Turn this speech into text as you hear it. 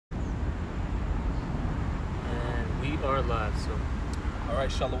are live, so. All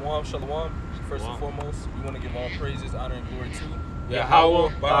right, shalom, shalom. First and foremost, we want to give all praises, honor, and glory to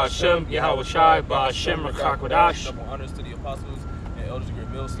Yahweh, Ba'ashem, Yahweh Shai, Ba'ashem, Rakakwadash. Double honors to the apostles and elders of Great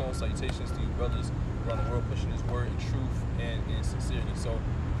Millstone. Salutations to you brothers around the world pushing this word in truth and in sincerity. So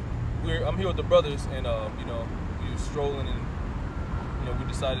I'm here with the brothers, and we were strolling, and we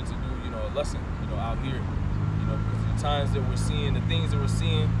decided to do a lesson out here, because of the times that we're seeing, the things that we're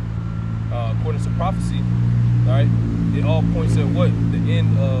seeing, according to prophecy. All right, it all points at what? The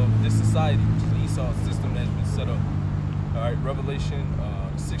end of this society, which is the Esau system that has been set up. All right, Revelation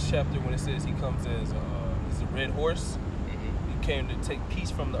 6th chapter, when it says he comes as a red horse, he came to take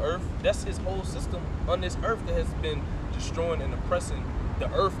peace from the earth. That's his whole system on this earth that has been destroying and oppressing the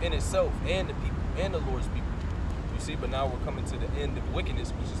earth in itself and the people and the Lord's people. You see, but now we're coming to the end of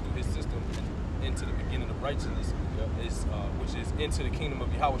wickedness, which is through his system, and into the beginning of righteousness, which is into the kingdom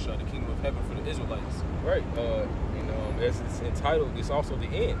of Yahweh, the kingdom of heaven for the Israelites. Right. As it's entitled, it's also the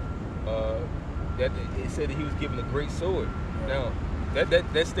end. That it said that he was given a great sword. Now,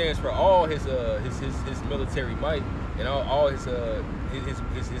 that stands for all his military might and all his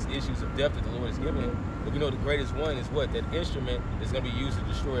issues of death that the Lord has given him. But we know the greatest one is what? That instrument is going to be used to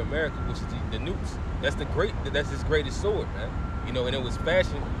destroy America, which is the nukes. That's his greatest sword, man. And it was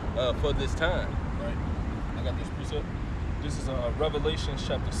fashioned for this time. Right. I got this precept. This is Revelation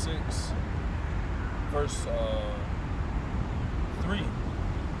chapter 6, verse 3.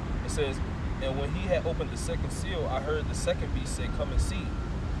 It says, "And when he had opened the second seal, I heard the second beast say, 'Come and see.'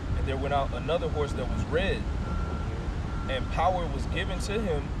 And there went out another horse that was red, and power was given to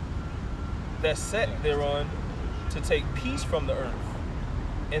him that sat thereon to take peace from the earth,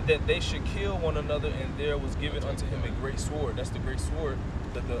 and that they should kill one another, and there was given unto him a great sword." That's the great sword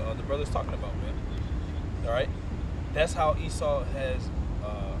that the brother's talking about, man. All right? That's how Esau has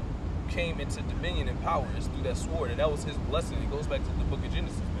came into dominion and power, is through that sword, and that was his blessing. It goes back to the book of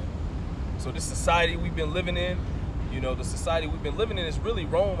Genesis, man. So this society we've been living in, the society we've been living in is really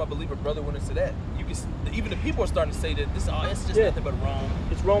Rome. I believe a brother went into that. You can even the people are starting to say that it's just nothing but Rome.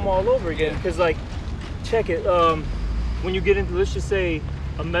 It's Rome all over again, because check it. When you get into, let's just say,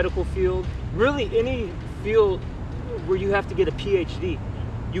 a medical field, really any field where you have to get a PhD,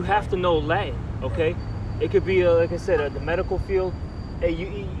 you have to know Latin. Okay, it could be like I said, the medical field.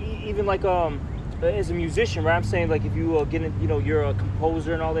 Even like as a musician, right? I'm saying, like, if you get in, you're a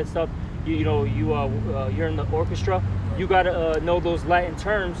composer and all that stuff. You're in the orchestra. You gotta know those Latin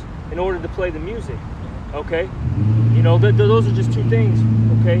terms in order to play the music. Okay, those are just two things.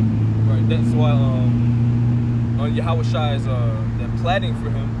 Okay. Right. That's why on Yahweh Shai's that platting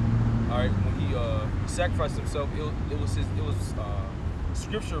for him. All right, when he sacrificed himself, it was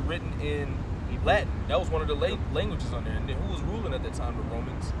scripture written in Latin. That was one of the languages on there. And then who was ruling at that time? The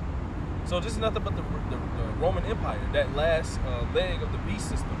Romans. So this is nothing but the Roman Empire, that last leg of the beast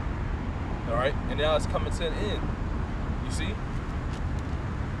system. All right, and now it's coming to an end. You see?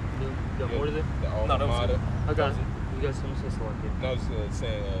 The more of it? The alma mater. I got it. You got something to say like it? No, I was just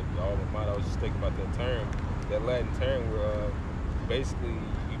saying the alma mater. I was just thinking about that term, that Latin term, where you basically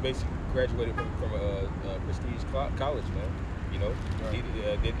graduated from a prestige college, man.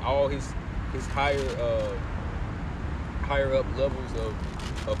 Right. Did all his higher up levels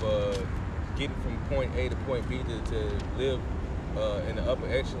of getting from point A to point B to live in the upper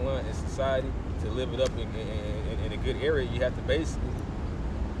echelon in society, to live it up in a good area. You have to basically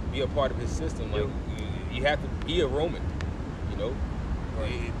be a part of his system. Like, you have to be a Roman.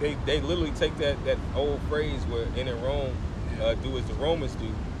 Right. They literally take that old phrase where in Rome, do as the Romans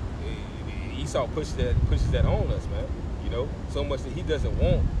do. Esau pushes that on us, man. So much that he doesn't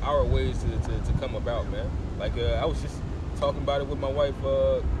want our ways to come about, man. Like, I was just talking about it with my wife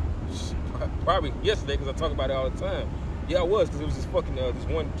probably yesterday, because I talk about it all the time. Yeah, I was, because it was this fucking this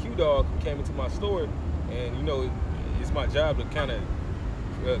one Q dog who came into my store, and it's my job to kind of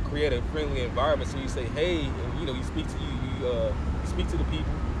create a friendly environment. So you say hey, and you speak to you speak to the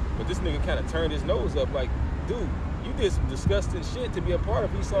people, but this nigga kind of turned his nose up, like, dude, you did some disgusting shit to be a part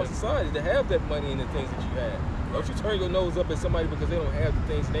of Esau society, to have that money and the things that you had. Don't you turn your nose up at somebody because they don't have the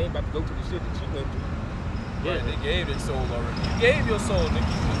things, and they ain't about to go through the shit that you went through. Yeah, they gave their soul already. You gave your soul,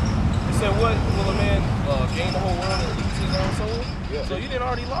 nigga. You said, what? Will a man gain the whole world and lose his own soul? Yeah. So you didn't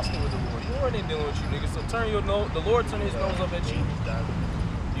already lost it with the Lord. The Lord ain't dealing with you, nigga. So the Lord turn his nose up at you.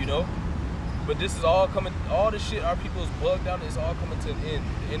 But this is all coming, all the shit our people is bugged out, it's all coming to an end.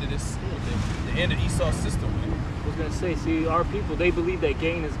 The end of this, the end of Esau's system, man. I was gonna say, see, our people, they believe that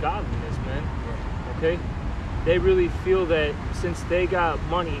gain is godliness, man. Okay? They really feel that since they got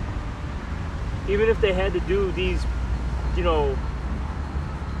money, even if they had to do these,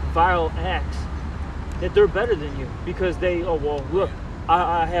 vile acts, that they're better than you because they, oh well, look,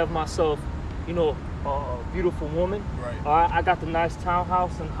 I have myself, you know, a beautiful woman. Right. All right, I got the nice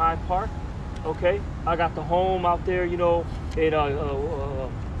townhouse in Hyde Park. Okay, I got the home out there, you know, in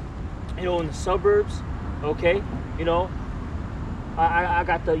in the suburbs. Okay, you know, I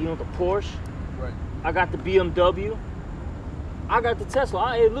got the, you know, the Porsche. Right. I got the BMW. I got the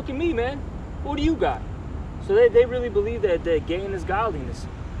Tesla. Hey, look at me, man. What do you got? So they really believe that gain is godliness,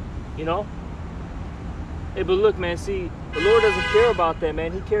 you know. Hey, but look, man. See, the Lord doesn't care about that,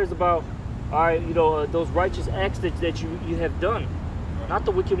 man. He cares about, all right, you know, those righteous acts that you have done, not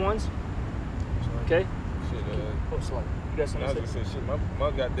the wicked ones. Okay. Shit, Oh, sorry. You got something I to was say? gonna say, shit,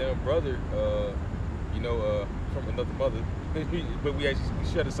 my goddamn brother, you know, from another mother, but we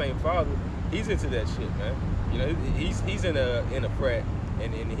share the same father. He's into that shit, man. You know, he's in a frat,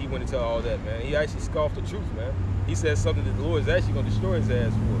 and he went into all that, man. He actually scoffed the truth, man. He said something that the Lord is actually gonna destroy his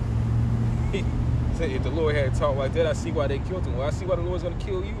ass for. He said, if the Lord had talked like that, I see why they killed him. Well, I see why the Lord's gonna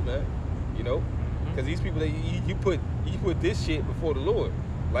kill you, man. You know, because these people, you put this shit before the Lord,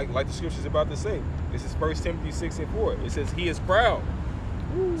 like the scripture's about to say. This is 1 Timothy 6:4. It says he is proud.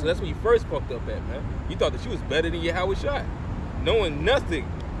 So that's when you first fucked up at, man. You thought that you was better than Yahweh Shai, knowing nothing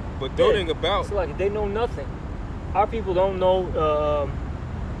but doting about. It's like they know nothing. Our people don't know.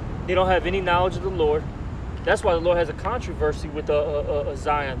 They don't have any knowledge of the Lord. That's why the Lord has a controversy with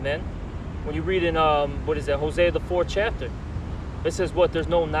Zion, man. When you read in what is that, Hosea the 4th chapter, it says what? There's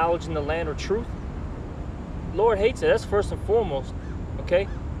no knowledge in the land or truth. The Lord hates it. That's first and foremost. Okay.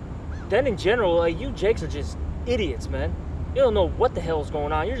 Then in general, like, you Jakes are just idiots, man. You don't know what the hell's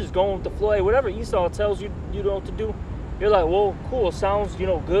going on. You're just going with the flow. Hey, whatever Esau tells you, you know what to do. You're like, well, cool. It sounds, you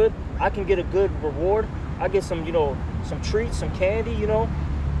know, good. I can get a good reward. I get some, you know, some treats, some candy, you know.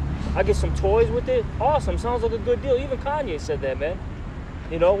 I get some toys with it. Awesome. Sounds like a good deal. Even Kanye said that, man.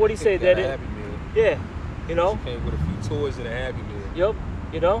 You know what he said? That Happy Meal. Yeah. You know. She came with a few toys and a Happy Meal. Yep.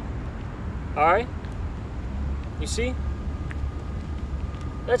 You know. All right. You see.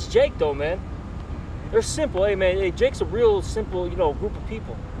 That's Jake, though, man. They're simple. Hey, man. Hey, Jake's a real simple, you know, group of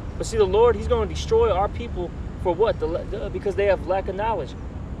people. But see, the Lord, He's going to destroy our people for what? Because they have lack of knowledge.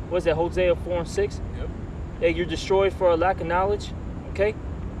 What is that? Hosea 4:6. Yep. Hey, you're destroyed for a lack of knowledge. Okay.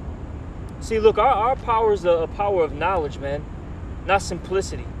 See, look, our power is a power of knowledge, man, not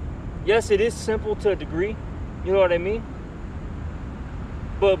simplicity. Yes, it is simple to a degree. You know what I mean?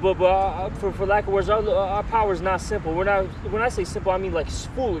 But for lack of words, our power is not simple. We're not. When I say simple, I mean like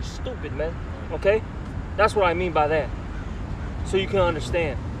foolish, stupid, man. Okay, that's what I mean by that. So you can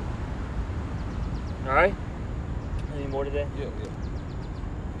understand. All right. Any more to that? Yeah.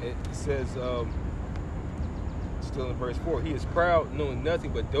 It says, still in verse 4, he is proud, knowing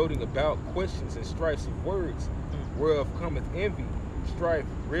nothing but doting about questions and strifes of words, whereof cometh envy, strife,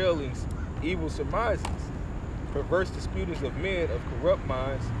 railings, evil surmisings, perverse disputings of men of corrupt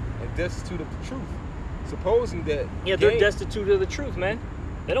minds, and destitute of the truth, supposing that they're destitute of the truth, man.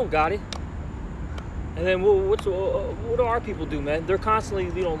 They don't got it. And then what do our people do, man? They're constantly,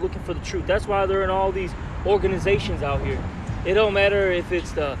 you know, looking for the truth. That's why they're in all these organizations out here. It don't matter if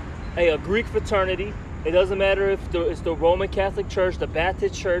it's a Greek fraternity. It doesn't matter if it's the Roman Catholic Church, the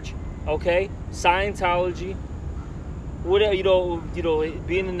Baptist Church, okay, Scientology, whatever, you know,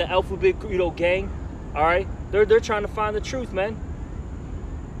 being in the alphabet, you know, gang. All right, they're trying to find the truth, man.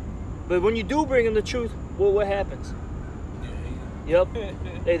 But when you do bring them the truth, what happens? Yep.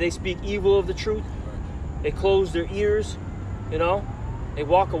 They speak evil of the truth. They close their ears, you know. They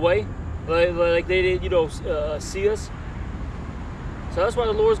walk away like they did, you know, see us. So that's why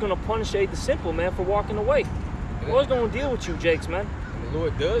the Lord's going to punish the simple, man, for walking away. The Lord's going to deal with you, Jakes, man. And the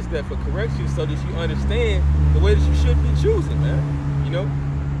Lord does that for correction so that you understand the way that you should be choosing, man. You know,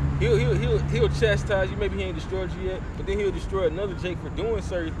 he'll chastise you. Maybe he ain't destroyed you yet, but then he'll destroy another Jake for doing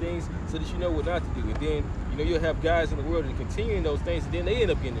certain things so that you know what not to do. And then, you know, you'll have guys in the world that continue those things, and then they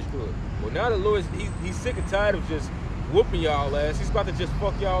end up getting destroyed. Well, now the Lord, he's sick and tired of just whooping y'all ass. He's about to just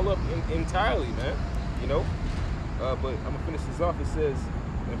fuck y'all up entirely, man. You know. But I'm gonna finish this off. It says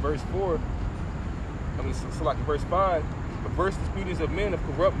in verse 4, so like in verse 5, perverse disputings of men of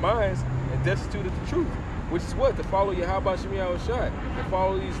corrupt minds and destitute of the truth, which is what? To follow Yahweh Shem Yahushai, to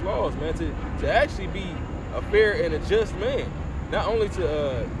follow these laws, man, to actually be a fair and a just man, not only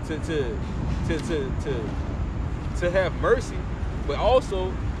to have mercy, but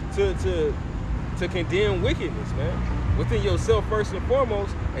also to condemn wickedness, man. Within yourself first and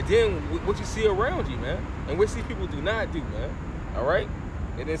foremost, and then what you see around you, man, and which these people do not do, man. All right,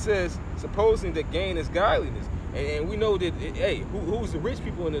 and it says, supposing that gain is godliness, and we know that who's the rich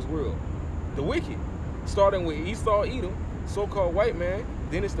people in this world? The wicked, starting with Esau, Edom, so-called white man,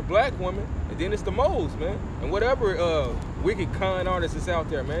 then it's the black woman, and then it's the moles, man. And whatever wicked con artist is out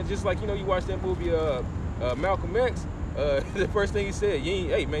there, man. Just like, you know, you watch that movie Malcolm X, the first thing he said,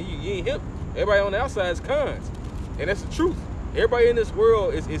 hey man, you ain't hip. Everybody on the outside is cons. And that's the truth. Everybody in this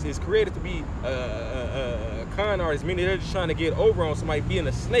world is created to be a con artist, meaning they're just trying to get over on somebody being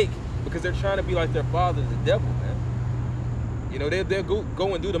a snake because they're trying to be like their father, the devil, man. You know, they'll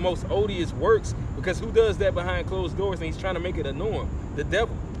go and do the most odious works because who does that behind closed doors and he's trying to make it a norm? The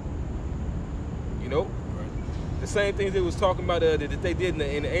devil. You know? Right. The same things they was talking about that they did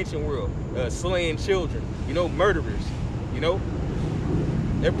in the ancient world, slaying children, you know, murderers, you know?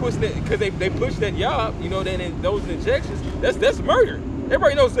 They're pushing it because they push that job, you know, then those injections, that's murder.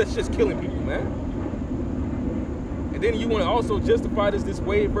 Everybody knows that's just killing people, man. And then you want to also justify this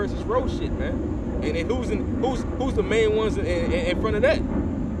Wade versus Roe shit, man. And who's the main ones in front of that?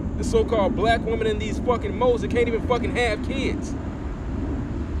 The so-called black women and these fucking moles that can't even fucking have kids.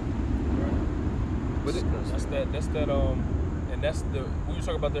 But that's the we were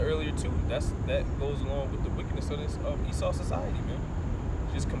talking about that earlier too. That goes along with the wickedness of this Esau society, man.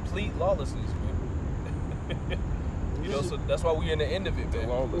 Just complete lawlessness, man. You know, so that's why we're in the end of it, man.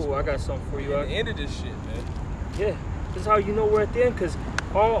 Oh, I got something for you. We're in the end of this shit, man. Yeah, this is how you know we're at the end, because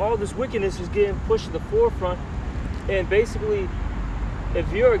all this wickedness is getting pushed to the forefront, and basically, if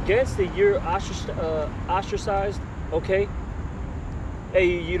you're against it, you're ostracized. Okay.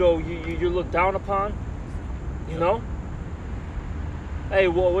 Hey, you know, you're looked down upon. You know. Hey,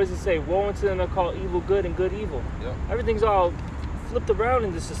 well, what does it say? Woe unto them that call evil good and good evil. Yeah. Everything's all flipped around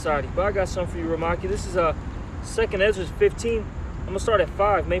in this society. But I got something for you, Ramaki. This is 2nd Ezra 15. I'm gonna start at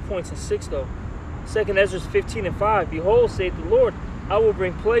 5. Main points in 6 though. 2nd Ezra 15 and 5. Behold, saith the Lord, I will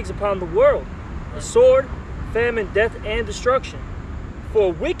bring plagues upon the world, the sword, famine, death, and destruction.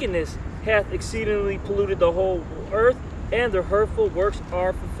 For wickedness hath exceedingly polluted the whole earth, and their hurtful works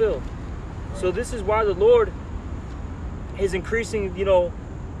are fulfilled. So this is why the Lord is increasing, you know,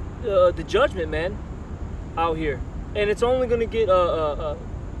 the judgment, man, out here. And it's only going to get,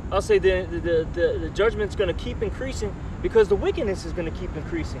 I'll say the judgment's going to keep increasing because the wickedness is going to keep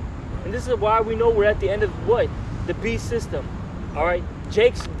increasing. And this is why we know we're at the end of what? The beast system. All right?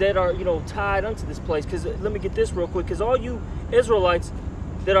 Jakes that are, you know, tied onto this place. Because let me get this real quick. Because all you Israelites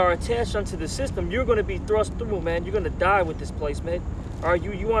that are attached onto the system, you're going to be thrust through, man. You're going to die with this place, man. All right?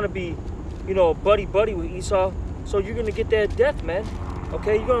 You want to be, you know, buddy with Esau. So you're going to get that death, man.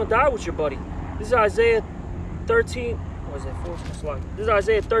 Okay? You're going to die with your buddy. This is Isaiah 13, what is that, 14 slide? This is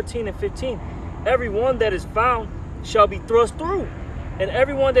Isaiah 13 and 15. Everyone that is found shall be thrust through, and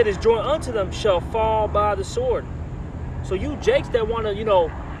everyone that is joined unto them shall fall by the sword. So you Jakes that want to, you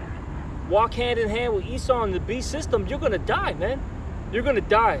know, walk hand in hand with Esau in the beast system, you're going to die, man. You're going to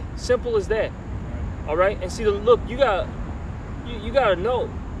die. Simple as that. All right? And see, look, you got to know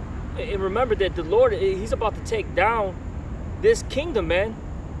and remember that the Lord, he's about to take down this kingdom, man.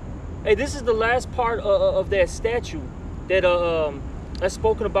 Hey, this is the last part of that statue that that's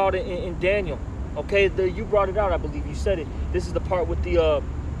spoken about in Daniel. Okay, you brought it out, I believe you said it. This is the part with the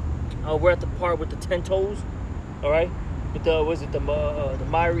we're at the part with the 10 toes. All right, with the the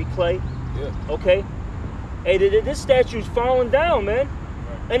miry clay? Yeah. Okay. Hey, this statue's falling down, man,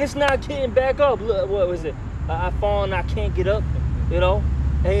 and it's not getting back up. Look, what was it? I fall and I can't get up. You know,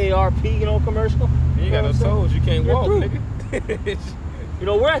 AARP, you know, commercial. You got no toes, you can't walk, nigga. You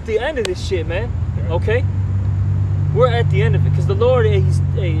know, we're at the end of this shit, man. Okay? We're at the end of it. Because the Lord,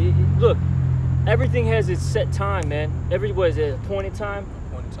 look, everything has its set time, man. What is it, appointed time?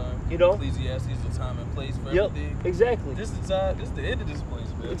 Appointed time. You know? Ecclesiastes is a time and place for yep, everything. Exactly. This is the end of this place,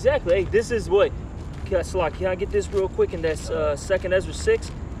 man. Exactly. Hey, this is what? Can I get this real quick? And that's 2nd Ezra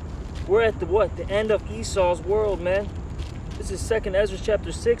 6. We're at the end of Esau's world, man. This is 2nd Ezra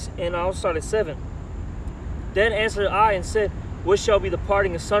chapter 6, and I'll start at 7. Then answered I and said, what shall be the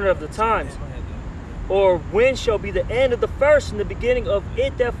parting asunder of the times? Or when shall be the end of the first and the beginning of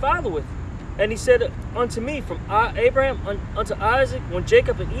it that followeth? And he said unto me, from Abraham unto Isaac, when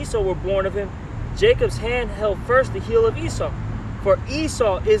Jacob and Esau were born of him, Jacob's hand held first the heel of Esau. For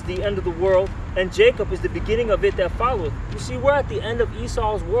Esau is the end of the world, and Jacob is the beginning of it that followeth. You see, we're at the end of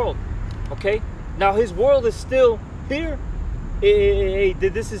Esau's world. Okay? Now his world is still here.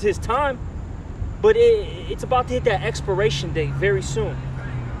 This is his time. But it's about to hit that expiration date very soon.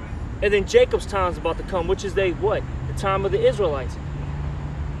 And then Jacob's time is about to come, which is the time of the Israelites.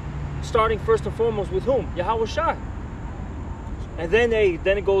 Starting first and foremost with whom? Yahweh Shai. And then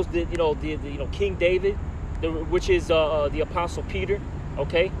it goes to, King David, which is the Apostle Peter,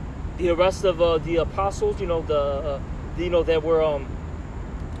 okay? The rest of the apostles, that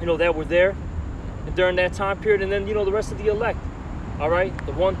were there during that time period, and then the rest of the elect. All right,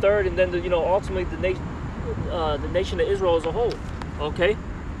 the 1/3, and then ultimately the nation of Israel as a whole. Okay,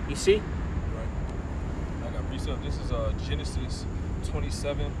 you see. Right. I got precept. This is Genesis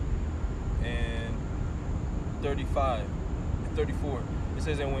 27 and 35 and 34. It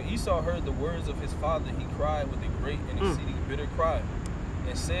says, and when Esau heard the words of his father, he cried with a great and exceeding bitter cry,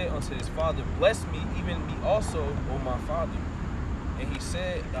 and said unto his father, bless me, even me also, O my father. And he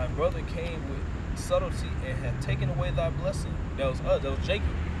said, thy brother came with subtlety and hath taken away thy blessing. That was Jacob.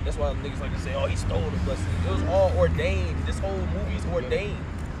 That's why niggas like to say, oh, he stole the blessing. It was all ordained. This whole movie's ordained.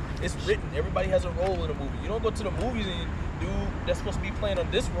 It's written. Everybody has a role in the movie. You don't go to the movies and dude that's supposed to be playing on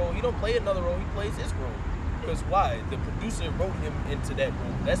this role, he don't play another role, he plays his role. Because why? The producer wrote him into that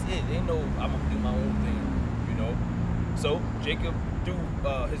role. That's it. They know I'm gonna do my own thing, So Jacob, through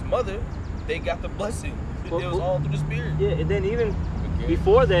his mother, they got the blessing. It was all through the spirit. Yeah, and then even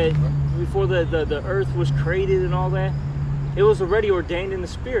before that, before the earth was created and all that, it was already ordained in the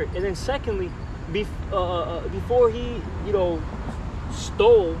spirit. And then secondly, before he,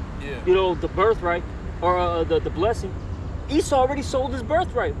 stole, the birthright or the blessing, Esau already sold his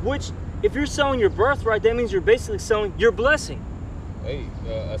birthright. Which, if you're selling your birthright, that means you're basically selling your blessing. Hey,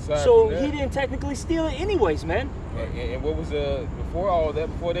 aside so from that, he didn't technically steal it anyways, man. And what was before all that,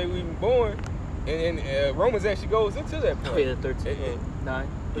 before they were even born, and Romans actually goes into that point. Oh yeah, 13, 9.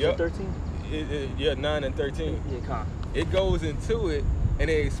 Was it 13? Yeah, 9 and 13. Yeah, come on. It goes into it, and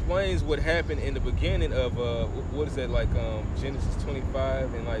it explains what happened in the beginning of what is that, like Genesis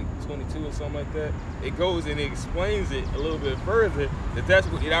 25 and like 22 or something like that. It goes and it explains it a little bit further that's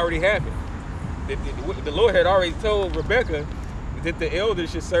what it already happened. The Lord had already told Rebekah that the elder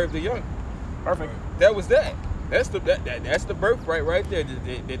should serve the young. Perfect. That was that. That's the birthright right there.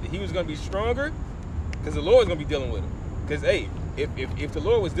 That he was gonna be stronger, because the Lord's gonna be dealing with him. Because hey, if the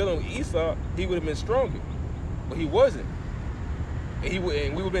Lord was dealing with Esau, he would have been stronger, but he wasn't. And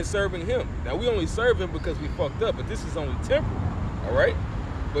we would have been serving him. Now we only serve him because we fucked up, but this is only temporal. All right.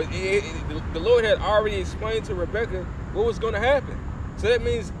 But the Lord had already explained to Rebekah what was going to happen. So that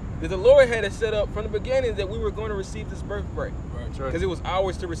means that the Lord had it set up from the beginning that we were going to receive this birthright. Because it was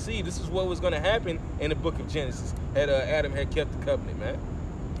ours to receive. This is what was going to happen in the book of Genesis. Adam had kept the covenant, man.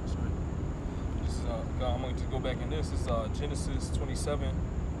 That's right. This is, I'm going to go back in this. It's Genesis 27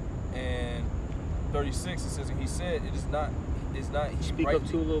 and 36. It says, and he said, it is not he Speak rightly, up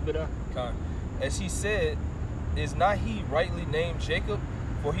to a little bit. As he said, is not he rightly named Jacob?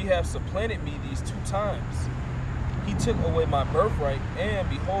 For he hath supplanted me these 2 times. He took away my birthright, and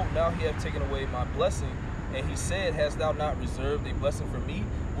behold, now he hath taken away my blessing. And he said, hast thou not reserved a blessing for me?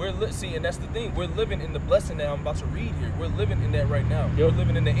 See, and that's the thing. We're living in the blessing that I'm about to read here. We're living in that right now. We're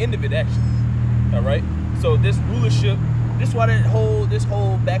living in the end of it, actually. All right? So this rulership, this is why this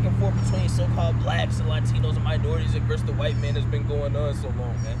whole back and forth between so-called blacks and Latinos and minorities versus the white man has been going on so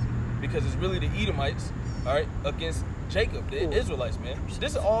long, man. Because it's really the Edomites, all right, against Jacob, the Israelites, man.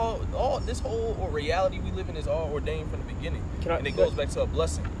 This is all this whole reality we live in is all ordained from the beginning. And it goes back to a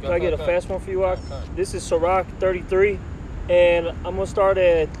blessing. Can I get a fast one for you, Ak? This is Sirach 33, and I'm going to start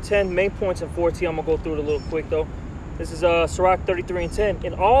at 10 main points and 14. I'm going to go through it a little quick, though. This is Sirach 33 and 10.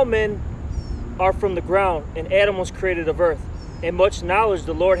 And all men are from the ground, and Adam was created of earth. And much knowledge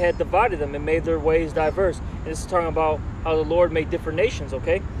the Lord had divided them and made their ways diverse. And this is talking about how the Lord made different nations,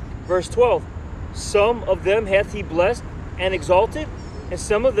 okay? Verse 12. Some of them hath he blessed and exalted, and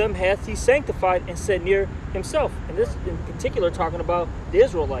some of them hath he sanctified and set near himself. And this in particular talking about the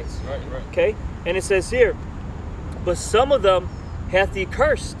Israelites. Right. Okay? And it says here, but some of them hath he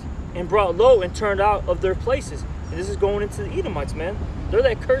cursed and brought low and turned out of their places. And this is going into the Edomites, man. They're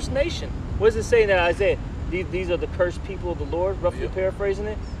that cursed nation. What does it say in that Isaiah? These are the cursed people of the Lord, roughly paraphrasing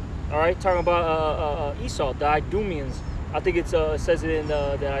it. All right, talking about Esau, the Idumeans. I think it says it in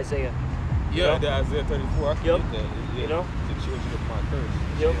the Isaiah. Yeah, the Isaiah 34. I can get that. Yeah, the children of my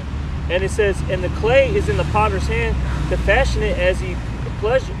curse. Yep. Yeah. And it says, and the clay is in the potter's hand to fashion it as he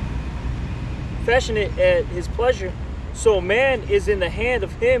pleasure. Fashion it at his pleasure. So man is in the hand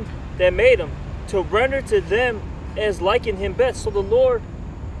of him that made him, to render to them as liking him best. So the Lord,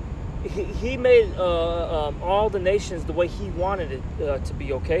 he made all the nations the way he wanted it to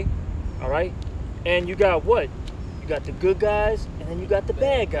be, okay? All right? And you got what? You got the good guys, and then you got the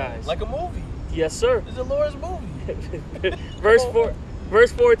bad guys. Like a movie. Yes, sir. It's the Lord's movie.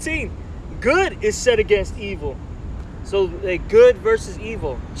 Verse 14. Good is set against evil. So good versus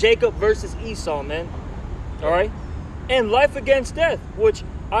evil. Jacob versus Esau, man. All right? And life against death, which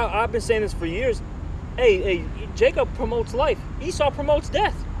I've been saying this for years. Hey, Jacob promotes life. Esau promotes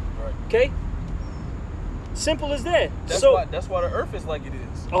death. Right. Okay? Simple as that. That's why the earth is like it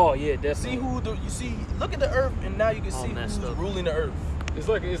is. Oh yeah, definitely. Look at the earth, and now you can see who's ruling the earth. It's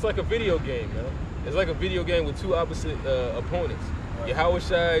like a video game, man. It's like a video game with two opposite opponents. Right. Yahweh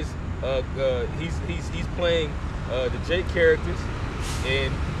Shai's he's playing the Jake characters,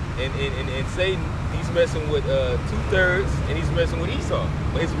 and Satan, he's messing with 2/3, and he's messing with Esau.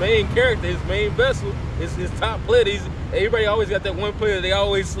 But his main character, his main vessel, is his top player. Everybody always got that one player they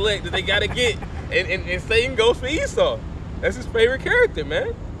always select that they gotta get, and Satan goes for Esau. That's his favorite character,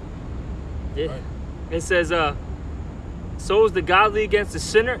 man. Yeah. Right. It says, so is the godly against the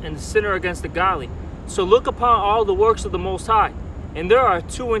sinner, and the sinner against the godly. So look upon all the works of the Most High, and there are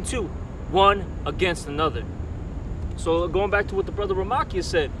 2 and 2, one against another. So going back to what the brother Ramakia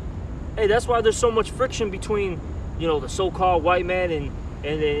said, hey, that's why there's so much friction between, the so-called white man and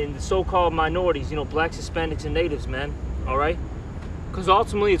the so-called minorities, blacks, Hispanics, and natives, man. All right? Because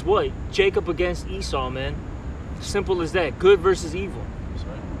ultimately it's what? Jacob against Esau, man. Simple as that. Good versus evil. That's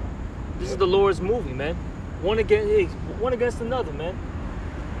right. This is the Lord's movie, man. One against another, man.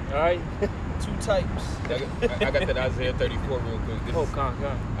 All right? Two types. I got that Isaiah 34 real quick. Come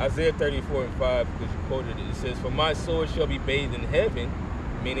on. Isaiah 34 and 5, because you quoted it. It says, "For my sword shall be bathed in heaven,"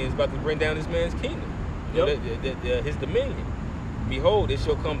 meaning it's about to bring down this man's kingdom, his dominion. "Behold, it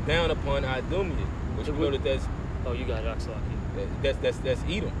shall come down upon Idumean," which we know that's. Oh, you got it, That's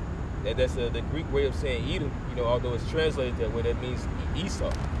Edom. That's the Greek way of saying Edom. Although it's translated that way, that means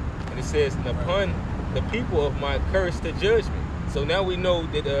Esau. And it says, "And upon the people of my curse to judgment." So now we know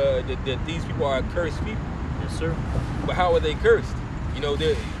that these people are cursed people. Yes, sir. But how are they cursed?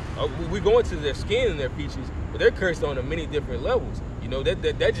 We go into their skin and their features, but they're cursed on many different levels.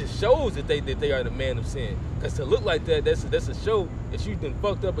 That just shows that they are the man of sin. Because to look like that, that's a show that you've been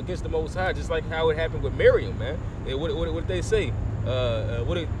fucked up against the Most High, just like how it happened with Miriam, man. What did they say?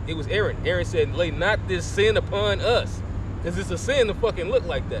 It was Aaron. Aaron said, "Lay not this sin upon us," because it's a sin to fucking look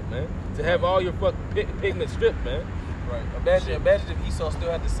like that, man. To have all your fucking pigment stripped, man. Right. Imagine if Esau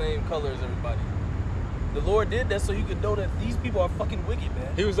still had the same color as everybody. The Lord did that so you could know that these people are fucking wicked,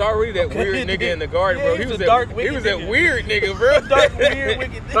 man. He was already that weird nigga in the garden, bro. He was that weird nigga, bro. Dark, weird,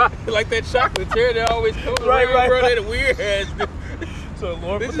 wicked nigga. Like that chocolatier that always comes around, bro. That weird ass dude. So the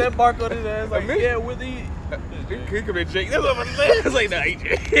Lord put that bark on his ass, like, yeah, with the... He could be Jake. That's what I'm saying. It's like, nah,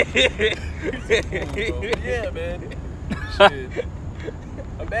 yeah, man. Shit.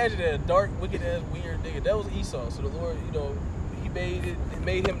 Imagine that dark, wicked ass, weird nigga. That was Esau. So the Lord, he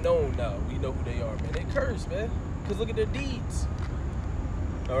made him known now. We know who they are, man. They cursed, man. Because look at their deeds.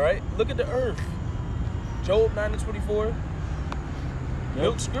 All right? Look at the earth. Job 9:24.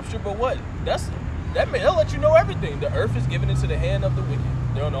 Milk scripture, but what? That'll let you know everything. The earth is given into the hand of the wicked.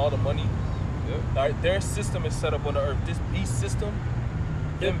 They own all the money. Yeah. All right? Their system is set up on the earth. This beast system,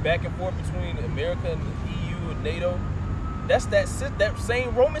 them back and forth between America and the EU and NATO. That's that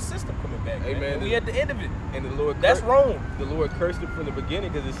same Roman system coming back. Hey, man. And we at the end of it. And the Lord, that's Rome. The Lord cursed it from the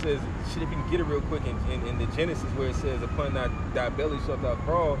beginning, because it says, shit, if you can get it real quick in the Genesis, where it says, "Upon thy belly shalt thou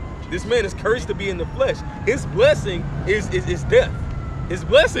crawl." This man is cursed to be in the flesh. His blessing is death. His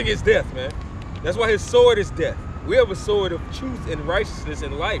blessing is death, man. That's why his sword is death. We have a sword of truth and righteousness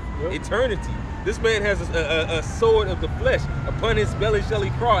and life, eternity. This man has a sword of the flesh. Upon his belly shall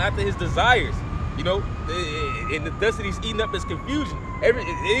he crawl, after his desires. And the dust that he's eating up is confusion. It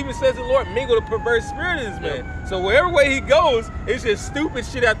even says the Lord mingled a perverse spirit in this man. So wherever way he goes, it's just stupid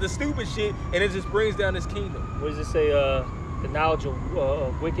shit after stupid shit, and it just brings down his kingdom. What does it say? The knowledge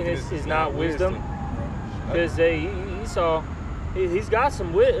of wickedness is not wisdom. Because Esau, he's got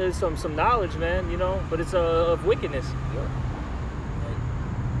some knowledge, man. But it's of wickedness.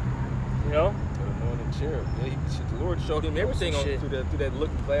 Yeah. Cherub. The Lord showed him everything through that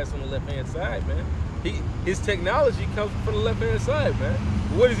looking glass on the left hand side, man. His technology comes from the left hand side, man.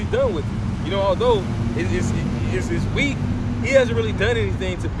 But what has he done with it? Although it's weak, he hasn't really done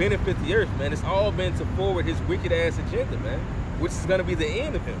anything to benefit the earth, man. It's all been to forward his wicked ass agenda, man, which is gonna be the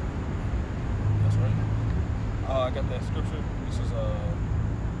end of him. That's right. I got that scripture. This is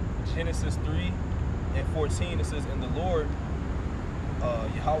Genesis 3:14. It says, "And the Lord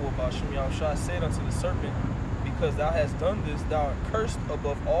Yahweh Ba'Shem Yahushua said unto the serpent, because thou hast done this, thou art cursed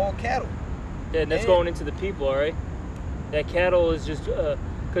above all cattle." Yeah, and that's going into the people, all right? That cattle is just,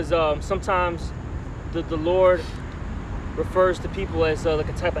 because sometimes the Lord refers to people as like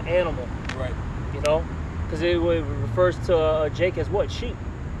a type of animal. Right. Because it refers to Jake as what? Sheep.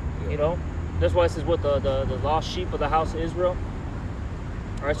 Yeah. That's why it says what? The lost sheep of the house of Israel.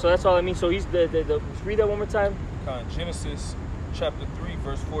 All right, so that's all I mean. So he's read that one more time. Genesis chapter 3,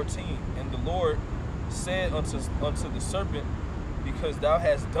 verse 14. "And the Lord said unto the serpent, because thou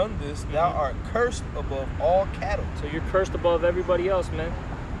hast done this, thou art cursed above all cattle. So you're cursed above everybody else, man.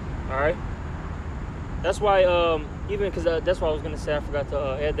 All right. That's why, even because that's what I was gonna say. I forgot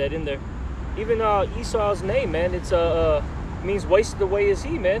to add that in there. Even Esau's name, man, it's means wasted away is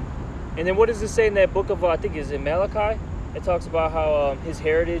he, man. And then what does it say in that book of I think is in Malachi? It talks about how his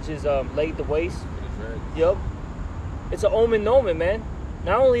heritage is laid to waste. Yep. It's an omen, man.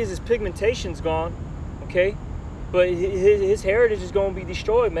 Not only is his pigmentation's gone, okay, but his heritage is going to be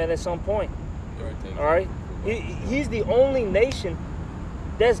destroyed, man, at some point. All right. He's the only nation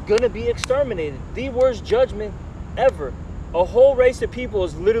that's gonna be exterminated. The worst judgment ever. A whole race of people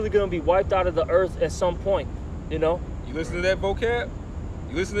is literally gonna be wiped out of the earth at some point. You know. You listen to that vocab?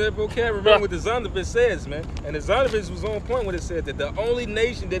 You listen to that vocab? Remember what the Zondervan says, man. And the Zondervan was on point when it said that the only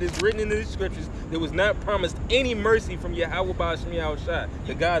nation that is written in the scriptures that was not promised any mercy from Yahweh Ba'ashem Yahushua,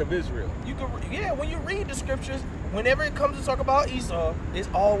 the God of Israel. You can, yeah. When you read the scriptures, whenever it comes to talk about Esau, it's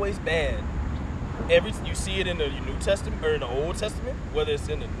always bad. You see it in the New Testament or in the Old Testament, whether it's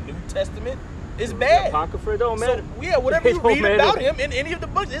in the New Testament, it's bad. Apocrypha, it don't matter. So, yeah, whatever you read about him in any of the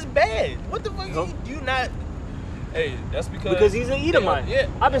books, it's bad. What the fuck do you not? Hey, that's because he's an Edomite. Yeah.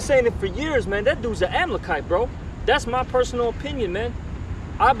 I've been saying it for years, man. That dude's an Amalekite, bro. That's my personal opinion, man.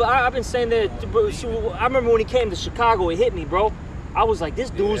 I've been saying that. So I remember when he came to Chicago, it hit me, bro. I was like, this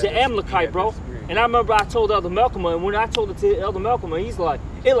dude's an Amalekite, bro. And I remember I told Elder Malcolm, and when I told it to Elder Malcolm, he's like,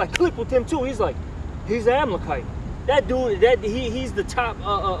 it like clicked with him too. He's like, he's an Amalekite. That dude, he's the top,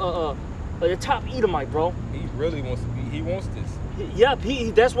 the top Edomite, bro. He really wants to be. He wants this. Yep.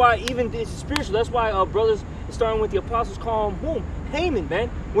 That's why even it's spiritual. That's why brothers, starting with the apostles, call him whom? Haman, man.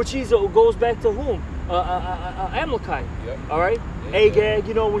 Which goes back to whom? Amalekite. Yep. All right. Yeah, Agag.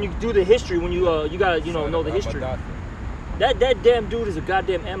 You know, when you do the history, when you gotta know the history. That damn dude is a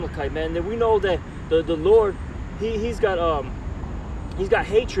goddamn Amalekite, man. That we know that the Lord, he's got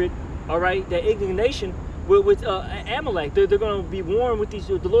hatred, all right, that indignation with Amalek. They're gonna be warring with these.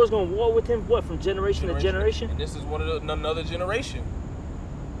 The Lord's gonna war with him. What, from generation to generation? And this is another generation.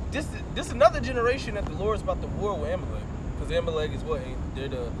 This is another generation that the Lord's about to war with Amalek, because Amalek is what, they're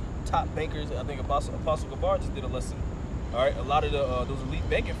the top bankers. I think Apostle Gabar just did a lesson. All right, a lot of those elite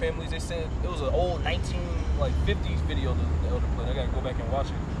banking families, they said it was an old 50s video the elder played. I gotta go back and watch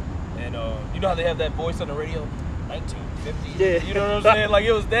it. And you know how they have that voice on the radio, 1950s. Yeah. You know what I'm saying? Like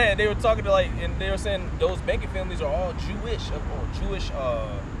it was that. They were talking to and they were saying those banking families are all Jewish or Jewish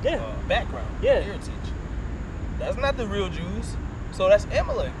background, heritage. That's not the real Jews. So that's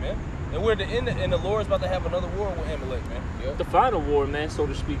Amalek, man. And we're at the end, and the Lord's about to have another war with Amalek, man. Yep. The final war, man, so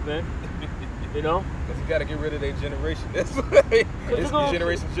to speak, man. You know? Because you got to get rid of their generation. That's why it's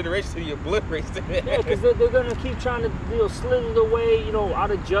generation to be obliterated. Yeah, because they're going to keep trying to slither their way,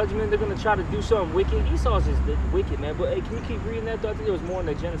 out of judgment. They're going to try to do something wicked. Esau's just wicked, man. But hey, can you keep reading that? I think there was more in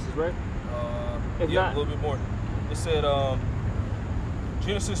that Genesis, right? A little bit more. It said,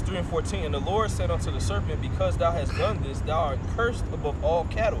 Genesis 3:14, and the Lord said unto the serpent, because thou hast done this, thou art cursed above all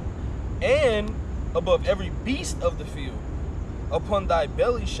cattle, and above every beast of the field. Upon thy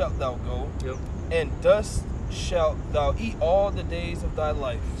belly shalt thou go, and dust shalt thou eat all the days of thy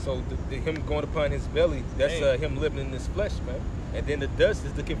life. So him going upon his belly, that's him living in this flesh, man. And then the dust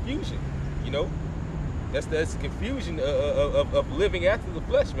is the confusion, That's the confusion of living after the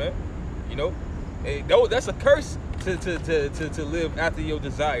flesh, man. And that's a curse to live after your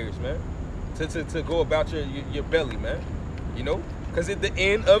desires, man. To go about your belly, man. Because at the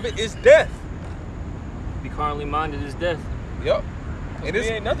end of it is death. Be carnally minded is death. Yep. And this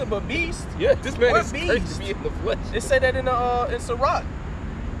ain't nothing but beast. Yeah, this man is beast. cursed to be in the flesh. It said that in Sirach.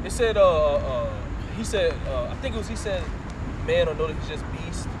 It said he said I think it was he said man don't know that he's just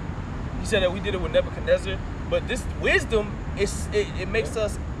beast. He said that we did it with Nebuchadnezzar, but this wisdom it makes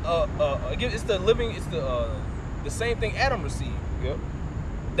us it's the same thing Adam received. Yep.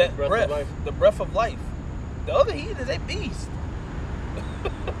 That breath, the breath of life. The other heathen is a beast.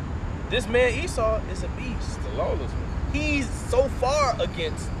 This man Esau is a beast. The lawless one. He's so far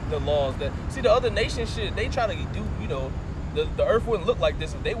against the laws that the other nations they try to do, the earth wouldn't look like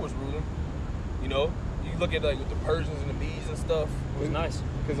this if they was ruling. You look at with the Persians and the Medes and stuff. It was nice.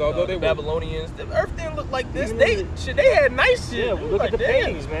 Because although they were Babylonians, the earth didn't look like this. Even They had nice shit. Yeah, look at the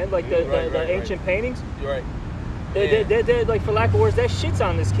paintings, man. Like the ancient paintings. You're right. They're like, for lack of words, that shit's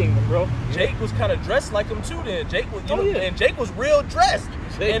on this kingdom, bro. Jake was kind of dressed like him too. Then Jake was, and Jake was real dressed,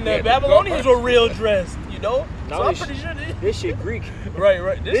 and the Babylonians were real dressed. So I'm pretty sure this shit Greek.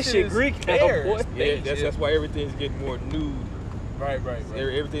 Right. This shit Greek now, boy. Yeah, that's why everything's getting more nude. Right.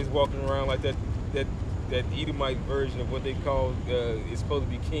 Everything's walking around like that that Edomite version of what they call is supposed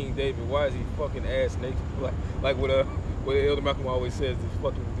to be King David. Why is he fucking ass naked? Like what Elder Malcolm always says,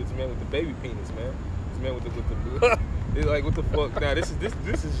 this man with the baby penis, man. This man with the it's like, what the fuck? Nah, this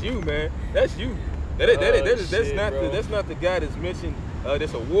is you, man. That's you. That's not the guy that's mentioned.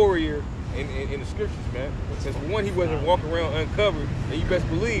 That's a warrior in the scriptures, man. Because for one, he wasn't walking around uncovered, and you best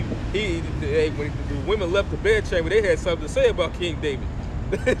believe when the women left the bedchamber, they had something to say about King David.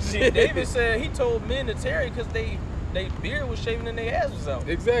 David said he told men to tarry because they beard was shaving and their ass was out.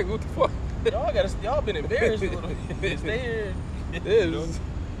 Exactly. What the fuck? Y'all been embarrassed a little bit. Stay here.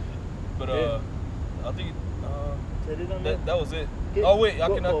 But I think that was it. Oh wait, I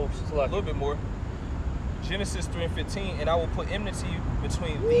can a little bit more. Genesis 3:15, and I will put enmity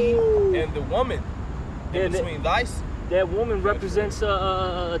between thee and the woman, and between thy. That woman represents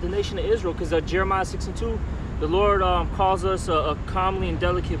the nation of Israel, because Jeremiah 6:2, the Lord calls us a comely and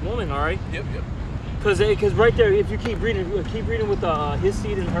delicate woman. All right. Yep. Because right there, if you keep reading with his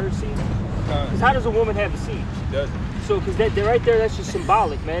seed and her seed. Because how does a woman have a seed? She doesn't. So, because that right there, that's just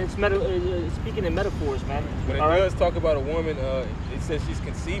symbolic, man. It's speaking in metaphors, man. When it does talk about a woman, it says she's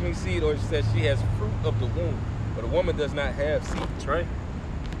conceiving seed, or it says she has fruit of the womb. But a woman does not have seed. That's right.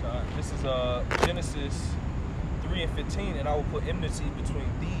 This is Genesis 3:15, and I will put enmity between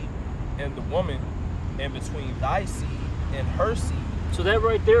thee and the woman, and between thy seed and her seed. So that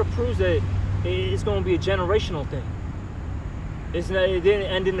right there proves that it's going to be a generational thing. It didn't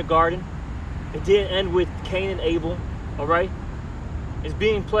end in the garden. It didn't end with Cain and Abel. All right. It's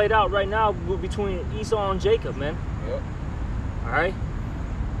being played out right now between Esau and Jacob, man. Yep. All right.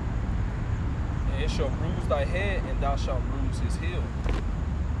 And it shall bruise thy head, and thou shalt bruise his heel.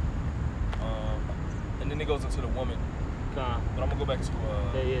 And then it goes into the woman. But I'm gonna go back to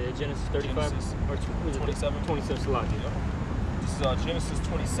Genesis 35 or 27. 27 slide. Yep. This is Genesis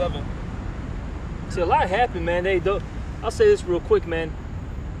 27. See, a lot happened, man. I'll say this real quick, man.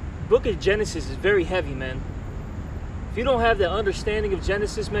 Book of Genesis is very heavy, man. If you don't have the understanding of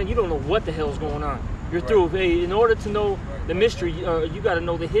Genesis, man, you don't know what the hell's going on. You're through. Hey, in order to know the mystery, you got to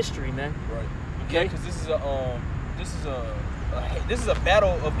know the history, man. Right. Okay. Because this is a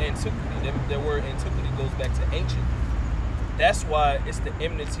battle of antiquity. The word antiquity goes back to ancient. That's why it's the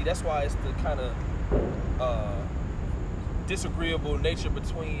enmity. That's why it's the kind of disagreeable nature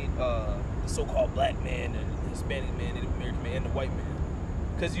between the so-called black man and the Hispanic man, Native American man, and the white man.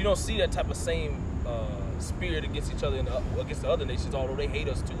 Because you don't see that type of same spirit against each other and against the other nations, although they hate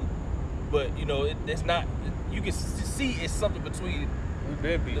us too. But you know, it's not. You can see it's something between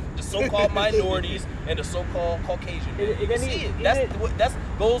the so-called minorities and the so-called Caucasian. You can see it. That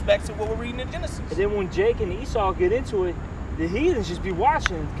goes back to what we're reading in Genesis. And then when Jake and Esau get into it, the heathens just be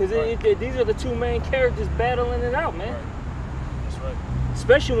watching, because these are the two main characters battling it out, man. Right. That's right.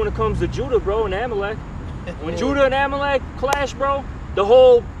 Especially when it comes to Judah, bro, and Amalek. When Judah and Amalek clash, bro, the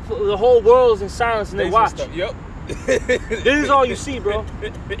whole world is in silence and they watch. Yep. This is all you see, bro.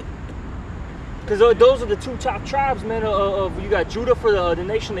 Because those are the two top tribes, man. You got Judah for the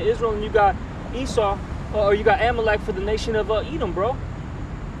nation of Israel, and you got Esau, or you got Amalek for the nation of Edom, bro. Right.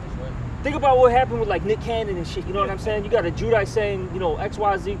 Think about what happened with like Nick Cannon and shit. You know what I'm saying? You got a Judite saying, you know,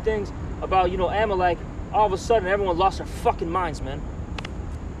 XYZ things about, you know, Amalek. All of a sudden, everyone lost their fucking minds, man.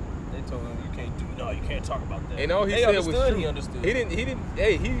 They told him you can't talk about that. And all he said was true. He understood. He didn't.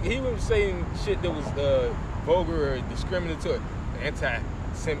 Hey, he was saying shit that was vulgar or discriminatory,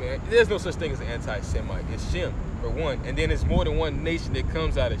 anti-Semite. There's no such thing as an anti-Semite. It's Shem for one, and then it's more than one nation that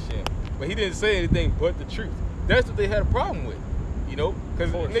comes out of Shem. But he didn't say anything but the truth. That's what they had a problem with, you know,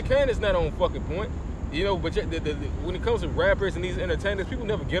 because Nick Cannon's not on fucking point, you know. But when it comes to rappers and these entertainers, people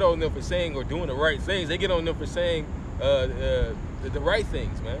never get on them for saying or doing the right things. They get on them for saying the right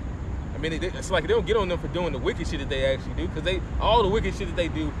things, man. I mean, it's like they don't get on them for doing the wicked shit that they actually do, because all the wicked shit that they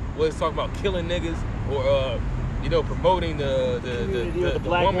do was talk about killing niggas or you know, promoting the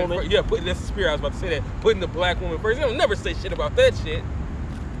black woman. First. Yeah, that's the spirit I was about to say that. Putting the black woman first. They don't never say shit about that shit.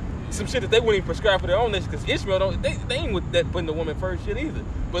 Some shit that they wouldn't even prescribe for their own nation, because Ishmael they ain't with that putting the woman first shit either.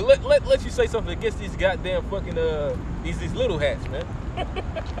 But let you say something against these goddamn fucking these little hats, man.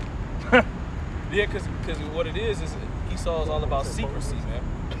 Yeah, because what it is Esau is all about secrecy, man.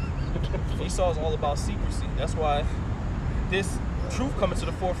 Esau is all about secrecy. That's why this truth coming to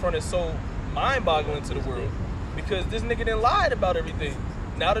the forefront is so mind-boggling to the world, because this nigga done lied about everything.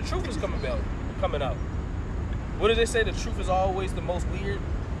 Now the truth is coming out. What did they say? The truth is always the most weird,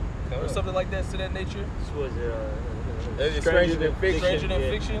 or something like that, to that nature. This was Stranger Than Fiction. Stranger Than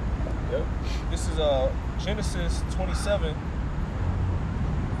Fiction. Yep. This is Genesis 27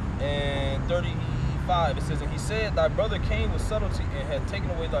 and 35. It says, and he said, thy brother Cain was subtlety and had taken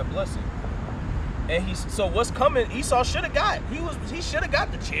away thy blessing. And so what's coming? Esau should have got. He should have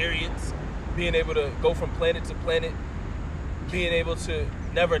got the chariots, being able to go from planet to planet, being able to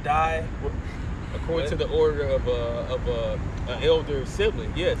never die. According to the order of an elder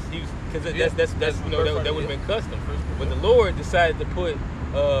sibling, yes, he was, because that's you know that would have been custom. But the Lord decided to put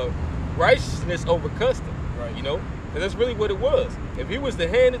righteousness over custom, Right. You know, and that's really what it was. If he was to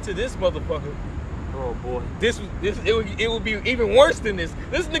hand it to this motherfucker, Oh boy. it would be even worse than this.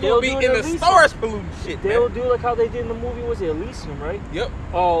 This nigga They'll would be do it in the Elysium. stars polluting shit. They'll Man. do like how they did in the movie. Was it Elysium, right? Yep.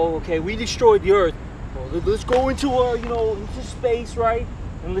 Oh, okay. We destroyed the Earth. Well, let's go into into space, right?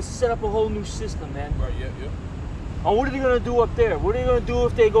 And let's set up a whole new system, man. Right. Yeah. And what are they gonna do up there? What are they gonna do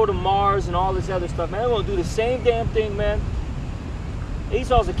if they go to Mars and all this other stuff, man? They're gonna do the same damn thing, man.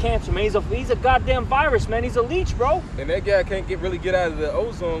 Esau's a cancer, man. He's a goddamn virus, man. He's a leech, bro. And that guy can't really get out of the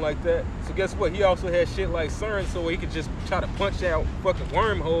ozone like that. So guess what? He also has shit like CERN, so he could just try to punch out fucking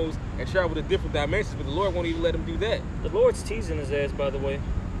wormholes and travel to different dimensions. But the Lord won't even let him do that. The Lord's teasing his ass, by the way.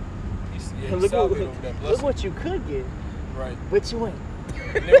 He's Look, salvated over that look blessing. what you could get, Right. but you ain't.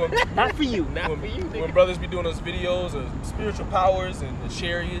 And then Not for you. Not for you, when nigga. brothers be doing those videos of spiritual powers and the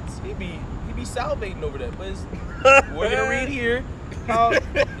chariots, he be salivating over that. But we're gonna read here how it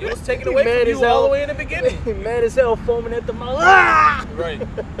was taken away Mad from as you all hell. the way in the beginning. Mad as hell, foaming at the mouth. Ah! Right.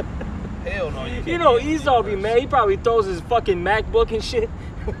 Hell no, you can't. You know, be Esau be first. mad. He probably throws his fucking MacBook and shit.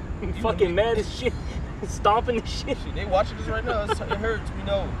 Fucking mad as shit. Stomping the shit. Shit, they watching this right now. It hurts, we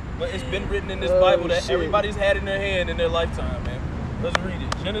know. But it's been written in this Oh, Bible that shit. everybody's had in their hand in their lifetime, man. Let's read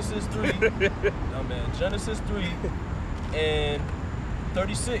it. Genesis 3. No, man. Genesis 3 and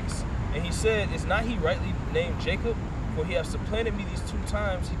 36. And he said, "Is not he rightly named Jacob? For he hath supplanted me these 2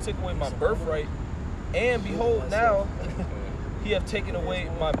 times. He took away my birthright. And behold, now he hath taken away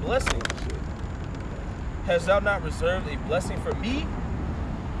my blessing. Hast thou not reserved a blessing for me?"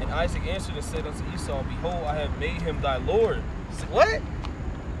 And Isaac answered and said unto Esau, "Behold, I have made him thy lord." What?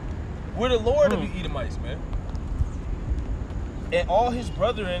 We're the lord of the Edomites, man. "And all his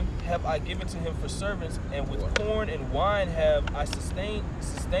brethren have I given to him for servants, and with corn and wine have I sustained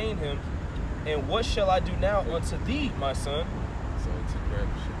him. And what shall I do now unto thee, my son?" So he took crap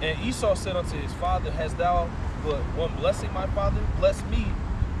and shit. And Esau said unto his father, "Hast thou but one blessing, my father? Bless me,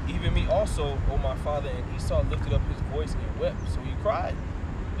 even me also, O my father." And Esau lifted up his voice and wept. So he cried.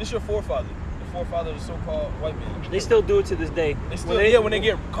 This is your forefather, the forefather of the so-called white man. They still do it to this day. They still, when they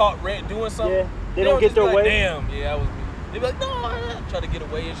get caught red doing something, Yeah, they don't get just their be like, way. Damn, yeah, that was me. They be like, no, I try to get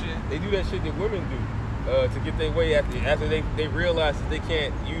away and shit. They do that shit that women do to get their way after they realize that they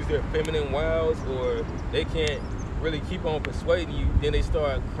can't use their feminine wiles or they can't really keep on persuading you. Then they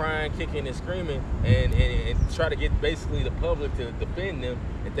start crying, kicking, and screaming, and try to get basically the public to defend them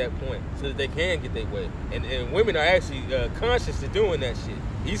at that point so that they can get their way. And women are actually conscious to doing that shit.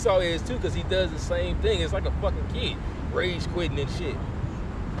 Esau is too, because he does the same thing. It's like a fucking kid, rage quitting and shit.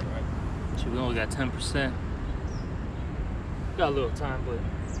 Shit, we only got 10%. Got a little time, but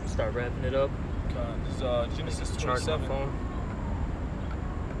start wrapping it up. This is Genesis Charge my 27. phone.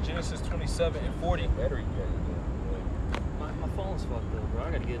 Genesis 27 and 40. Battery My phone's fucked up, bro.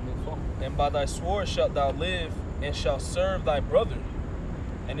 I gotta get a new phone. "And by thy sword shalt thou live, and shalt serve thy brother.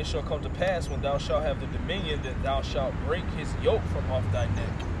 And it shall come to pass, when thou shalt have the dominion, that thou shalt break his yoke from off thy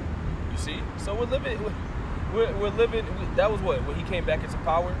neck." You see? So we're living. That was what, when he came back into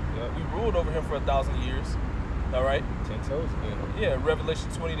power. Yeah. We ruled over him for 1,000 years. All right. 10 toes again. Yeah, Revelation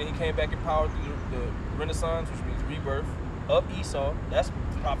 20, then he came back in power through the Renaissance, which means rebirth of Esau. That's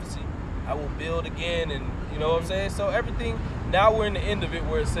prophecy. I will build again, and you know what I'm saying? So everything, now we're in the end of it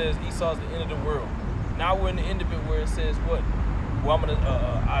where it says Esau's the end of the world. Now we're in the end of it where it says what? Well, I'm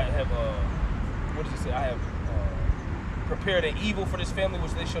gonna, I have, what does it say? I have prepared an evil for this family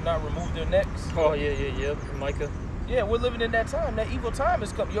which they shall not remove their necks. Oh, yeah. Micah. Yeah, we're living in that time. That evil time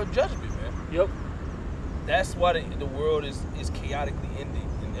is coming. Your judgment, man. Yep. That's why the world is chaotically ending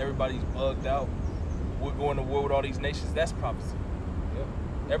and everybody's bugged out. We're going to war with all these nations. That's prophecy. Yep.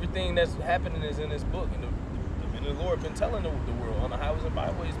 Everything that's happening is in this book, and the Lord been telling the world on the highways and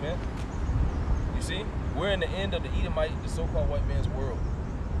byways, man. You see, we're in the end of the Edomite, the so-called white man's world,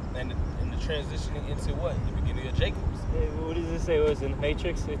 and the transitioning into what? The beginning of Jacob's. Hey, what does it say? It was in the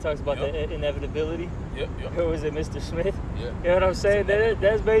Matrix. It talks about Yep. the inevitability. Yep. Or was it Mr. Smith? Yeah. You know what I'm saying?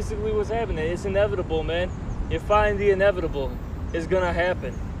 That's basically what's happening. It's inevitable, man. You find the inevitable. It's gonna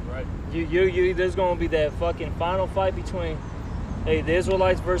happen. Right. You there's gonna be that fucking final fight between the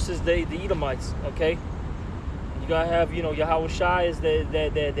Israelites versus the Edomites, okay? You gotta have, Yahweh Shai is the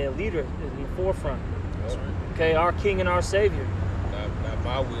leader in the forefront. That's right. Okay, our king and our savior. Not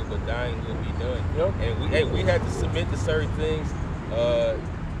my will, but thine will be done. Yep. And we had to submit to certain things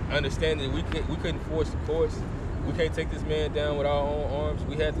understanding that we couldn't force the course. We can't take this man down with our own arms.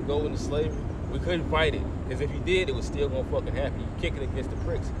 We had to go into slavery. We couldn't fight it. Because if you did, it was still going to fucking happen. You kick it against the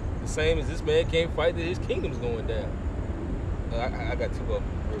pricks. The same as this man can't fight that his kingdom's going down. I got 2 of them.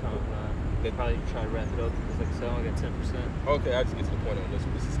 They probably try to wrap it up because, like I said, I only got 10%. Okay, I'll just get to the point on this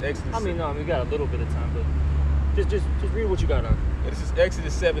one. This is Exodus. We got a little bit of time, but just read what you got on. This is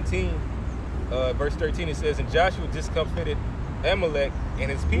Exodus 17, verse 13. It says, "And Joshua discomfited Amalek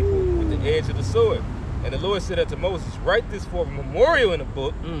and his people with the edge of the sword. And the Lord said unto Moses, Write this for a memorial in a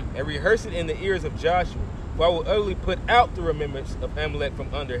book, and rehearse it in the ears of Joshua. For I will utterly put out the remembrance of Amalek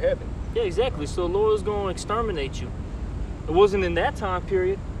from under heaven." Yeah, exactly. So the Lord is going to exterminate you. It wasn't in that time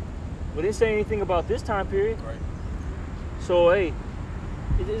period. We didn't say anything about this time period. Right. So, hey,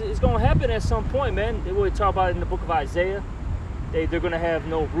 it's going to happen at some point, man. They will talk about it in the book of Isaiah. They're going to have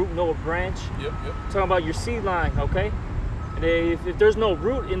no root, no branch. Yep. Talking about your seed line, okay? And if there's no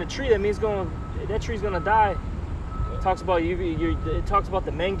root in the tree, that means that tree's going to die. It talks about it talks about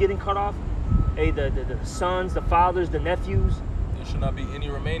the men getting cut off. Hey, the sons, the fathers, the nephews. There should not be any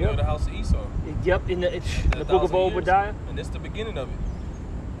remainder of the house of Esau. Yep, in the book of Obadiah. And this is the beginning of it.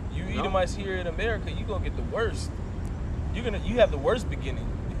 You Edomites here in America, you're gonna get the worst. You have the worst beginning.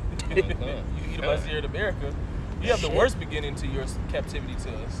 You Edomites here in America, you have the worst beginning to your captivity to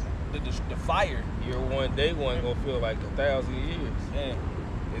us. The fire. Day one gonna feel like 1,000 years. Man.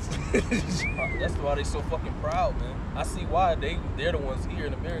 That's why they so fucking proud, man. I see why they're the ones here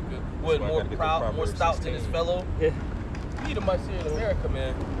in America with more proud, more stout than his fellow. Yeah. Edomites here in America,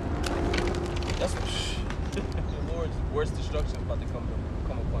 man. That's the Lord's worst destruction is about to come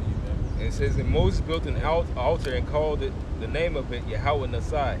upon you, man. And it says, "And Moses built an altar and called it the name of it Yahweh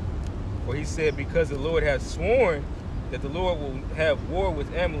Nisai. For he said, Because the Lord has sworn that the Lord will have war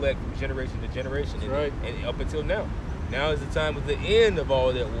with Amalek from generation to generation." That's right. And up until now. Now is the time of the end of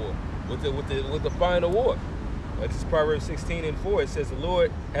all that war, with the final war. This is Proverbs 16:4. It says, "The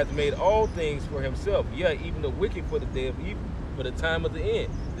Lord hath made all things for himself, yea, even the wicked for the day of evil, for the time of the end."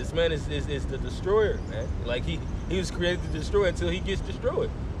 This man is the destroyer, man. Like he was created to destroy until he gets destroyed.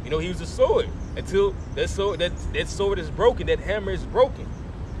 You know, he was a sword until that sword is broken, that hammer is broken.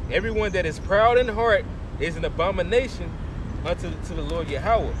 Everyone that is proud in heart is an abomination unto the Lord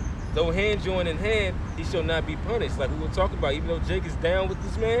Yahweh. Though hand join in hand, he shall not be punished. Like we were talking about, even though Jake is down with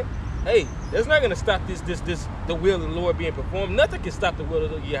this man, hey, that's not gonna stop the will of the Lord being performed. Nothing can stop the will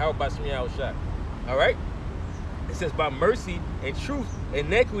of the Yahweh by Shemi Yahushua. All right? It says, "By mercy and truth,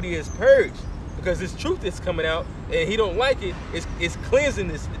 iniquity is purged." Because this truth is coming out and he don't like it, it's cleansing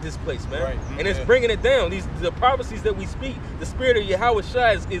this place, man. Right. And it's bringing it down. The prophecies that we speak, the spirit of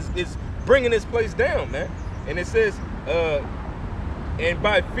Yahushua is bringing this place down, man. And it says, "And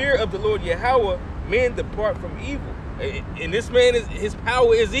by fear of the Lord Yahweh, men depart from evil." And this man his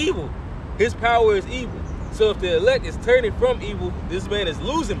power is evil. His power is evil. So if the elect is turning from evil, this man is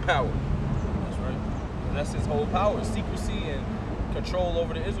losing power. That's right. And that's his whole power, secrecy and control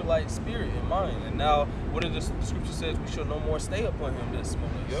over the Israelite spirit and mind. And now, what the scripture says, we shall no more stay upon him this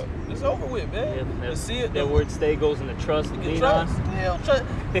moment. Yep. It's over with, man. Yeah, that word "stay" goes into trust. We trust. We don't trust.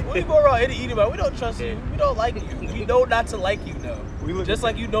 We go around any Edomite. We don't trust you. We don't like you. We know not to like you now. Just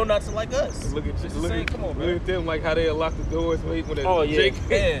like you know not to like us. Look at come on, man. Look at them, like how they lock the doors when yeah.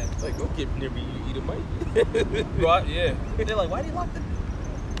 Man. Like, don't get near me, you Edomite. Right? Yeah. They're like, why do you lock the?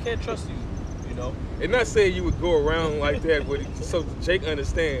 Can't trust you. You know. And not saying you would go around like that, but so Jake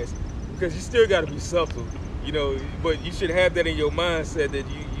understands, because you still got to be subtle, you know. But you should have that in your mindset that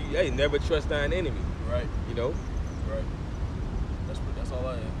you never trust thine enemy. Right. You know. Right. That's all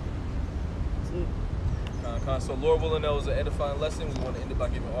I am. So Lord willing, that was an edifying lesson. We want to end it by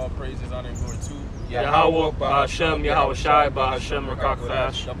giving all praises, honor, and glory to Yahweh, Bahashem, Yahweh Shai, Bahashem,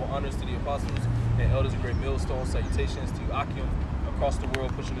 Rakakadash. Double honors to the apostles and elders of Great Millstone. Salutations to Akim across the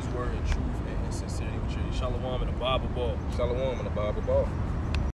world, pushing his word in truth and sincerity with you. Shalom and a Bible ball. Shalom and a Bible ball.